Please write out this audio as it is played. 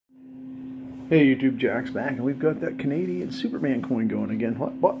Hey YouTube, Jack's back, and we've got that Canadian Superman coin going again.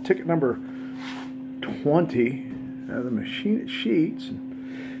 Bought ticket number 20 out of the machine at Sheets.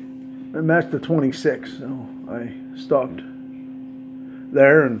 I matched the 26, so I stopped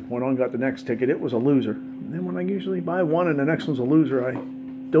there and went on and got the next ticket. It was a loser. And then when I usually buy one and the next one's a loser, I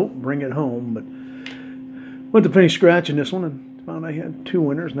don't bring it home. But went to finish scratching this one and found I had two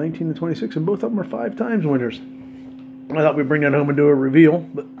winners, 19 and 26, and both of them are 5 times winners. I thought we'd bring that home and do a reveal,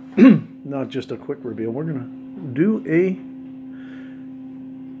 but not just a quick reveal. We're going to do a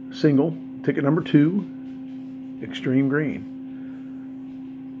single, ticket number 2, Extreme Green.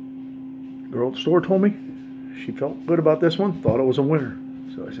 The girl at the store told me she felt good about this one, thought it was a winner.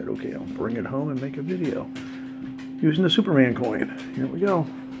 So I said, okay, I'll bring it home and make a video using the Superman coin. Here we go.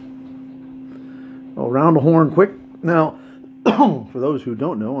 I'll round the horn quick. Now, for those who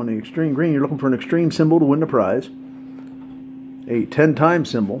don't know, on the Extreme Green, you're looking for an extreme symbol to win the prize. A 10-time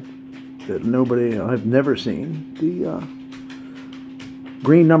symbol that I've never seen. The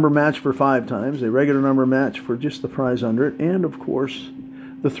green number match for 5 times, a regular number match for just the prize under it, and of course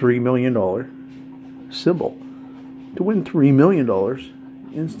the $3 million symbol to win $3 million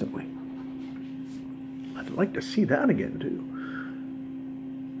instantly. I'd like to see that again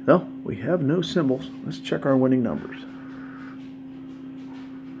too. Well, we have no symbols. Let's check our winning numbers.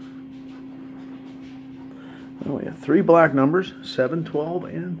 Well, we have 3 black numbers, 7, 12,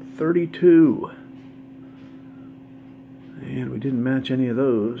 and 32. And we didn't match any of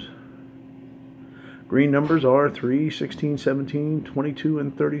those. Green numbers are 3, 16, 17, 22,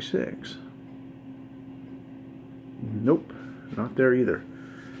 and 36. Nope, not there either.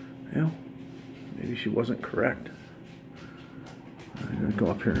 Well, maybe she wasn't correct. I'm going to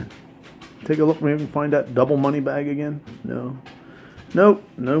go up here and take a look. Maybe we can find that double money bag again. No. Nope,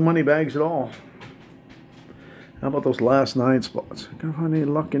 no money bags at all. How about those last 9 spots? Can't find any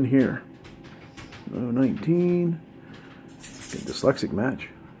luck in here. Oh, 19. Get dyslexic match.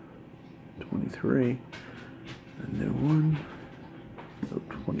 23. And then 1. Oh,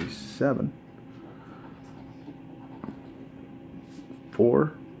 27.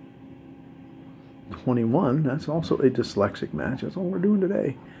 4. 21. That's also a dyslexic match. That's all we're doing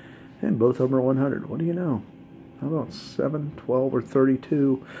today. And both of them are 100. What do you know? How about 7, 12, or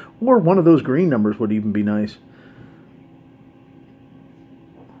 32? Or one of those green numbers would even be nice.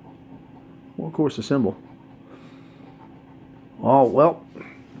 Well, of course, the symbol. Oh, well,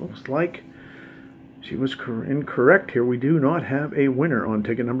 looks like she was incorrect here. We do not have a winner on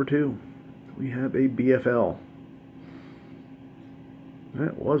ticket number 2. We have a BFL.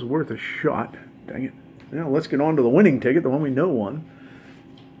 That was worth a shot. Dang it. Now let's get on to the winning ticket, the one we know won.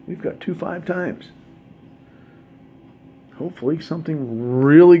 We've got 2 5 times. Hopefully something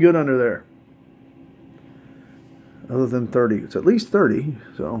really good under there. Other than 30. It's at least 30,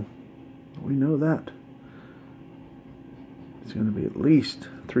 so we know that. It's going to be at least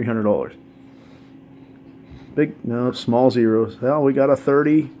 $300. No, small zeros. Well, we got a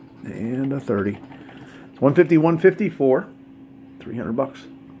 30 and a 30. It's 150, 154.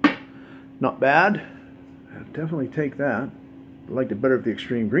 $300. Not bad. I'd definitely take that. I liked it better if the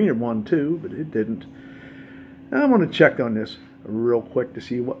Extreme Green had won too, but it didn't. Now I'm going to check on this real quick to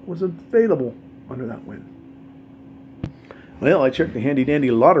see what was available under that win. Well, I checked the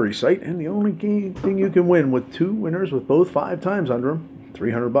handy-dandy lottery site, and the only thing you can win with 2 winners with both 5 times under them,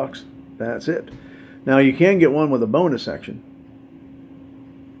 $300. That's it. Now, you can get one with a bonus section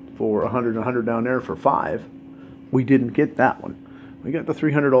for 100 and 100 down there for 5. We didn't get that one. We got the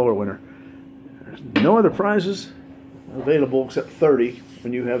 $300 winner. There's no other prizes available except 30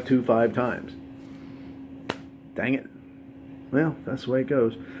 when you have 2 5 times. Dang it. Well, that's the way it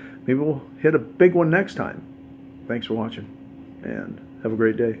goes. Maybe we'll hit a big one next time. Thanks for watching, and have a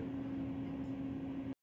great day.